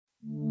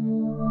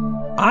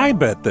I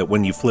bet that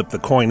when you flip the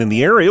coin in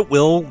the air, it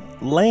will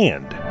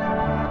land.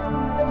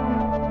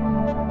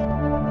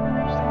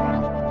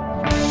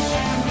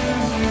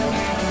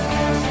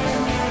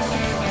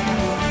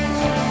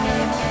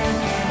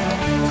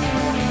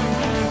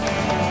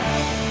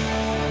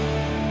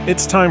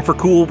 It's time for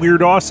Cool,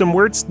 Weird, Awesome,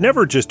 where it's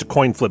never just a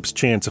coin flip's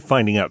chance of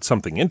finding out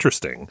something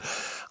interesting.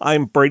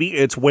 I'm Brady.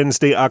 It's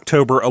Wednesday,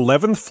 October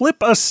 11th. Flip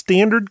a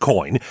standard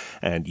coin,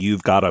 and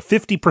you've got a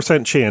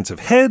 50% chance of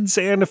heads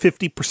and a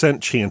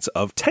 50% chance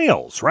of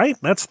tails, right?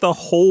 That's the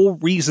whole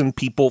reason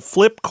people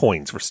flip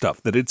coins for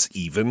stuff, that it's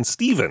even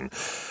Steven.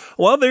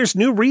 Well, there's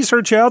new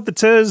research out that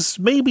says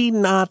maybe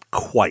not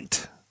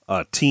quite.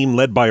 A team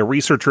led by a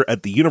researcher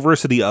at the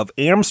University of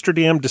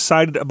Amsterdam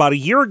decided about a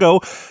year ago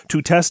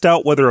to test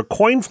out whether a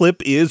coin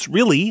flip is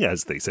really,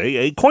 as they say,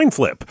 a coin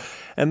flip.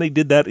 And they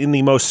did that in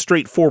the most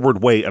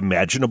straightforward way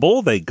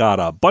imaginable. They got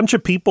a bunch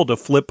of people to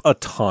flip a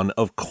ton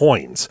of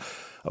coins.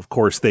 Of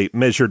course, they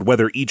measured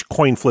whether each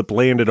coin flip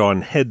landed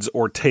on heads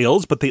or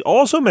tails, but they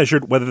also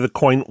measured whether the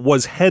coin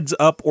was heads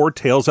up or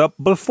tails up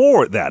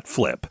before that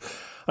flip.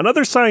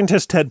 Another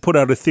scientist had put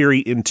out a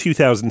theory in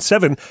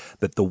 2007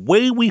 that the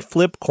way we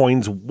flip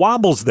coins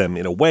wobbles them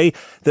in a way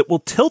that will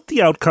tilt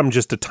the outcome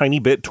just a tiny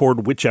bit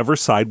toward whichever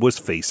side was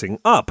facing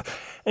up.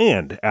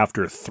 And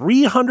after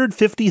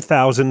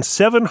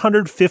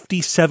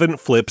 350,757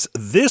 flips,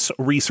 this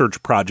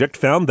research project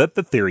found that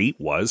the theory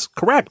was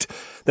correct,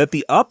 that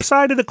the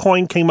upside of the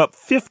coin came up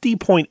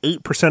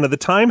 50.8% of the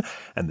time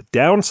and the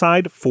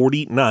downside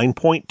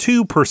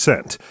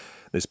 49.2%.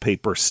 This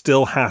paper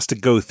still has to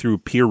go through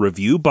peer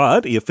review,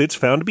 but if it's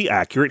found to be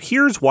accurate,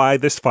 here's why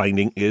this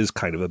finding is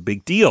kind of a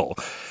big deal.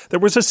 There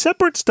was a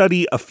separate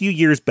study a few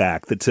years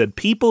back that said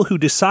people who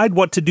decide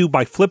what to do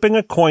by flipping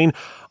a coin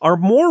are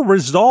more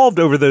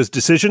resolved over those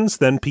decisions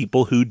than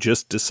people who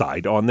just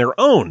decide on their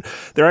own.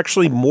 They're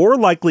actually more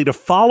likely to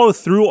follow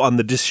through on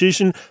the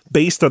decision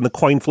based on the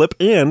coin flip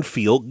and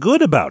feel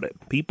good about it.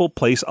 People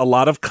place a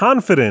lot of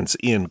confidence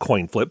in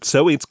coin flips,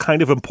 so it's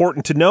kind of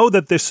important to know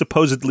that this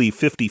supposedly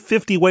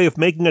 50-50 way of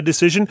making a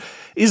decision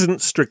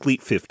isn't strictly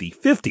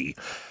 50-50.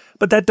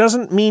 But that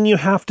doesn't mean you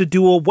have to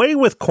do away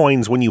with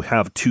coins when you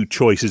have two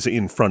choices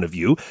in front of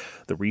you.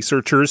 The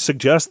researchers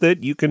suggest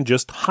that you can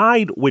just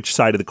hide which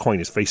side of the coin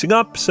is facing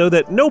up so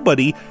that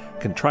nobody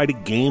can try to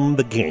game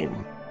the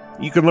game.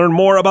 You can learn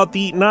more about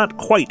the not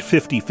quite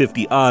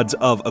 50-50 odds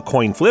of a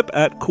coin flip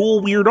at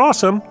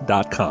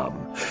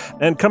coolweirdawesome.com.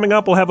 And coming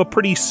up, we'll have a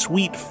pretty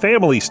sweet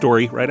family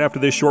story right after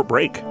this short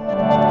break.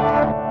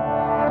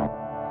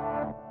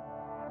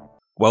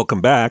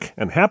 Welcome back,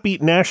 and happy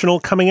National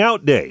Coming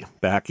Out Day.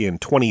 Back in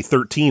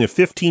 2013, a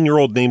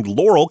 15-year-old named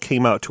Laurel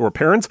came out to her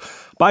parents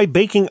by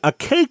baking a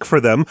cake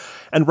for them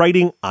and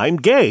writing, "I'm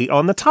gay"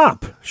 on the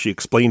top. She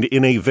explained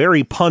in a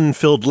very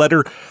pun-filled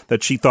letter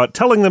that she thought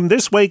telling them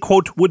this way,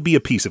 quote, would be a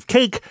piece of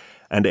cake,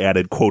 and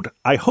added, quote,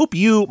 "I hope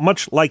you,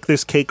 much like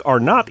this cake, are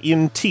not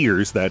in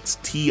tears." That's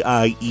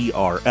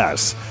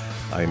T-I-E-R-S.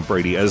 I'm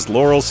Brady. As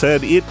Laurel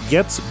said, it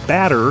gets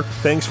badder.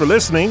 Thanks for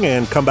listening,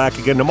 and come back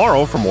again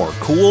tomorrow for more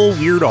Cool,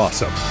 Weird,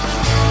 Awesome.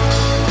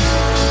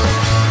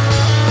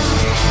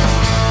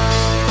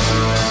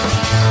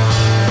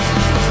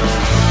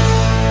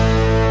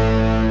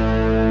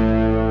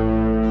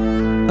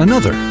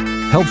 Another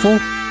helpful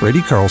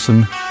Brady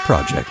Carlson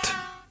project.